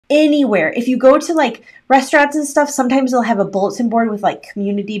anywhere. If you go to like restaurants and stuff, sometimes they'll have a bulletin board with like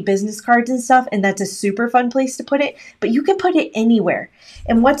community business cards and stuff, and that's a super fun place to put it, but you can put it anywhere.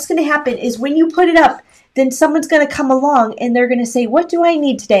 And what's going to happen is when you put it up, then someone's going to come along and they're going to say, what do I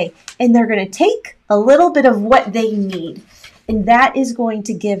need today? And they're going to take a little bit of what they need. And that is going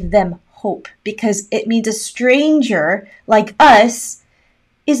to give them hope, because it means a stranger like us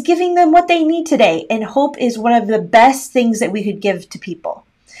is giving them what they need today. And hope is one of the best things that we could give to people.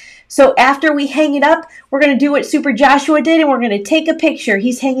 So after we hang it up, we're going to do what Super Joshua did, and we're going to take a picture.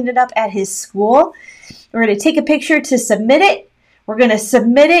 He's hanging it up at his school. We're going to take a picture to submit it. We're going to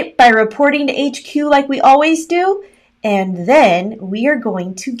submit it by reporting to HQ like we always do. And then we are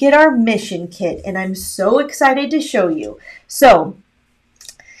going to get our mission kit, and I'm so excited to show you. So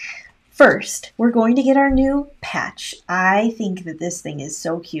first, we're going to get our new patch. I think that this thing is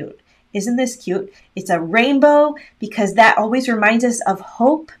so cute. Isn't this cute? It's a rainbow because that always reminds us of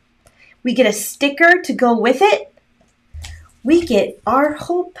hope. We get a sticker to go with it. We get our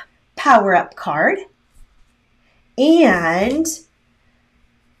Hope Power-Up card. And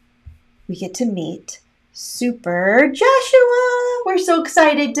we get to meet Super Joshua. We're so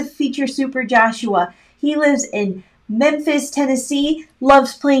excited to feature Super Joshua. He lives in Memphis, Tennessee,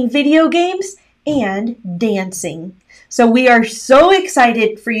 loves playing video games and dancing. So we are so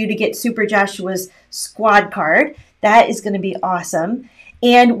excited for you to get Super Joshua's squad card. That is going to be awesome.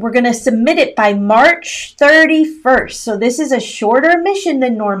 And we're going to submit it by March 31st. So this is a shorter mission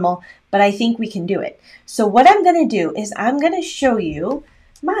than normal, but I think we can do it. So what I'm going to do is I'm going to show you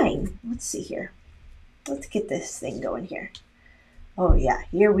mine. Let's see here. Let's get this thing going here. Oh yeah,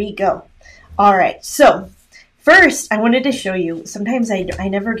 here we go. All right, so first I wanted to show you, sometimes I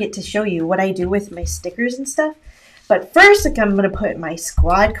never get to show you what I do with my stickers and stuff. But first, I'm going to put my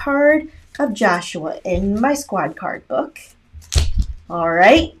squad card of Joshua in my squad card book. All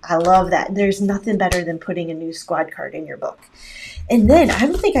right, I love that. There's nothing better than putting a new squad card in your book. And then, I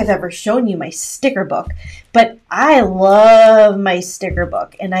don't think I've ever shown you my sticker book, but I love my sticker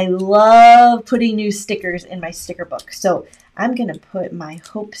book, and I love putting new stickers in my sticker book. So I'm going to put my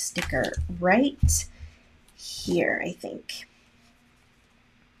Hope sticker right here, I think.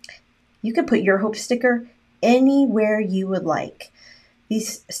 You can put your Hope sticker anywhere you would like.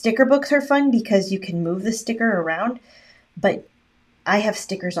 These sticker books are fun because you can move the sticker around, but I have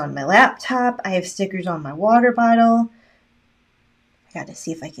stickers on my laptop. I have stickers on my water bottle. I got to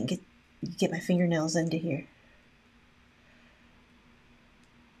see if I can get my fingernails into here.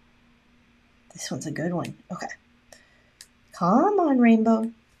 This one's a good one. Okay. Come on,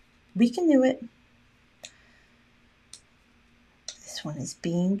 Rainbow. We can do it. This one is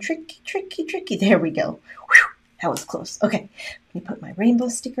being tricky, tricky, tricky. There we go. Whew, that was close. Okay. Let me put my rainbow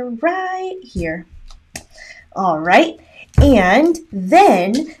sticker right here. All right. And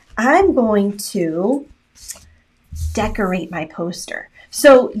then I'm going to decorate my poster.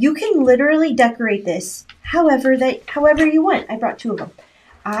 So you can literally decorate this however you want. I brought two of them.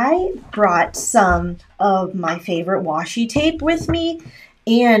 I brought some of my favorite washi tape with me,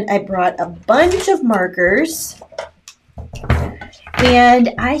 and I brought a bunch of markers.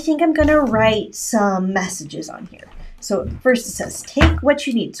 And I think I'm going to write some messages on here. So first it says, take what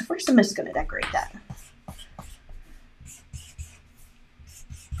you need. So first I'm just going to decorate that.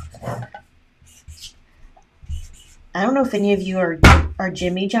 I don't know if any of you are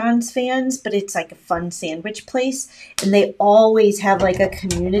Jimmy John's fans, but it's like a fun sandwich place. And they always have like a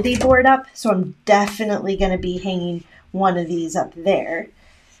community board up. So I'm definitely going to be hanging one of these up there.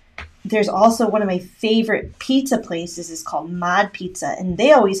 There's also one of my favorite pizza places is called Mod Pizza. And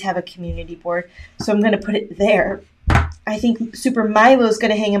they always have a community board. So I'm going to put it there. I think Super Milo is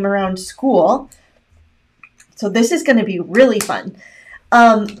going to hang them around school. So this is going to be really fun.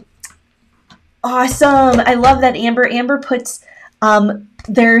 Awesome. I love that Amber. Amber puts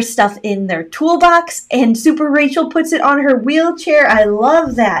their stuff in their toolbox, and Super Rachel puts it on her wheelchair. I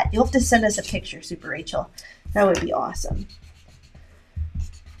love that. You'll have to send us a picture, Super Rachel. That would be awesome.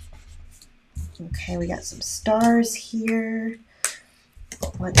 Okay, we got some stars here.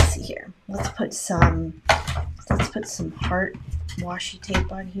 Let's see here. Let's put some heart washi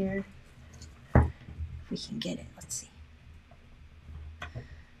tape on here. If we can get it. Let's see.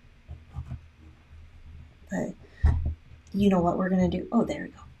 But you know what we're going to do? Oh, there we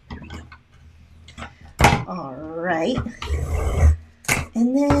go. There we go. All right.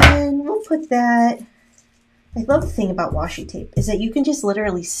 And then we'll put that. I love the thing about washi tape is that you can just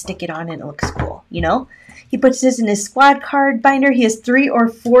literally stick it on and it looks cool, you know? He puts this in his squad card binder. He has 3 or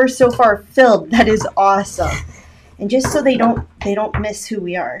 4 so far filled. That is awesome. And just so they don't miss who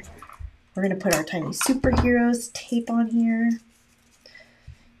we are, we're going to put our TinySuperheroes tape on here.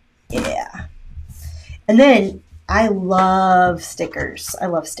 And then I love stickers. I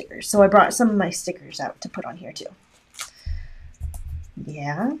love stickers. So I brought some of my stickers out to put on here too.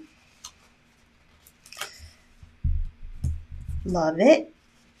 Yeah. Love it.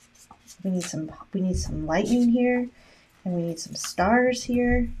 We need some lightning here, and we need some stars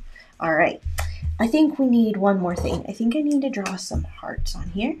here. All right. I think we need one more thing. I think I need to draw some hearts on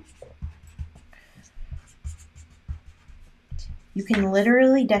here. You can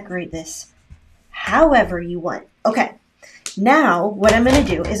literally decorate this however you want. Okay. Now, what I'm going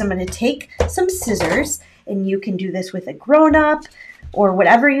to do is I'm going to take some scissors, and you can do this with a grown-up or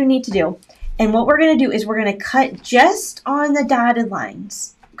whatever you need to do. And what we're going to do is we're going to cut just on the dotted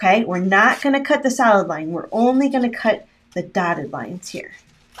lines. Okay? We're not going to cut the solid line. We're only going to cut the dotted lines here.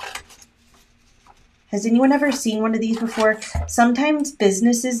 Has anyone ever seen one of these before? Sometimes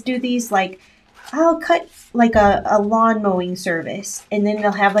businesses do these, like, I'll cut like a lawn mowing service, and then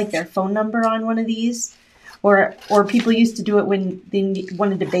they'll have like their phone number on one of these. Or people used to do it when they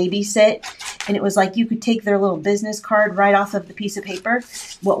wanted to babysit, and it was like you could take their little business card right off of the piece of paper.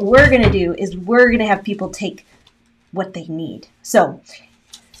 What we're going to do is we're going to have people take what they need. So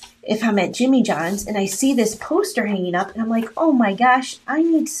if I'm at Jimmy John's and I see this poster hanging up, and I'm like, oh my gosh, I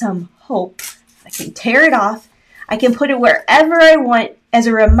need some hope. I can tear it off. I can put it wherever I want as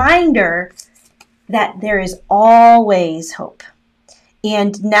a reminder that there is always hope.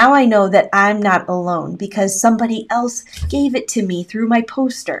 And now I know that I'm not alone because somebody else gave it to me through my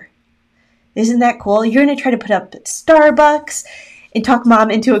poster. Isn't that cool? You're going to try to put up at Starbucks and talk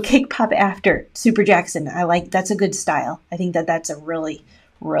mom into a cake pop after. Super Jackson. That's a good style. I think that's a really,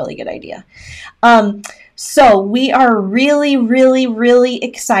 really good idea. So we are really, really, really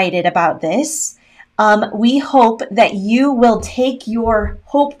excited about this. We hope that you will take your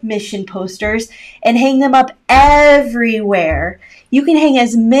Hope Mission posters and hang them up everywhere. You can hang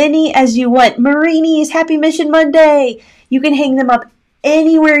as many as you want. Marini's Happy Mission Monday. You can hang them up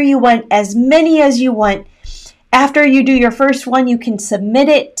anywhere you want, as many as you want. After you do your first one, you can submit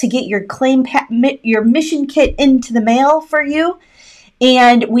it to get your your mission kit into the mail for you.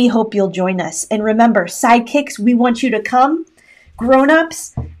 And we hope you'll join us. And remember, sidekicks, we want you to come.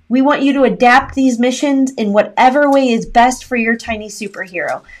 Grown-ups, we want you to adapt these missions in whatever way is best for your tiny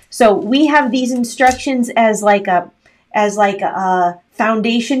superhero. So we have these instructions as like a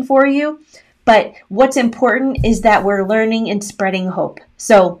foundation for you. But what's important is that we're learning and spreading hope.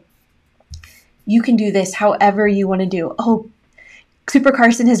 So you can do this however you want to do. Oh, Super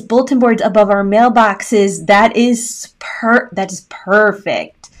Carson has bulletin boards above our mailboxes. That is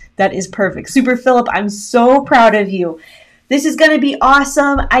perfect. That is perfect. Super Philip, I'm so proud of you. This is going to be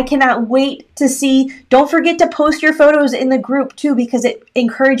awesome. I cannot wait to see. Don't forget to post your photos in the group too, because it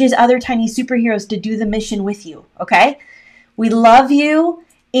encourages other tiny superheroes to do the mission with you. Okay? We love you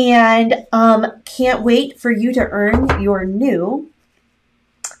and can't wait for you to earn your new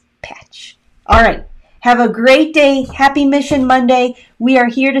patch. All right. Have a great day. Happy Mission Monday. We are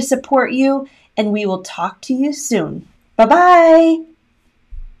here to support you, and we will talk to you soon. Bye-bye.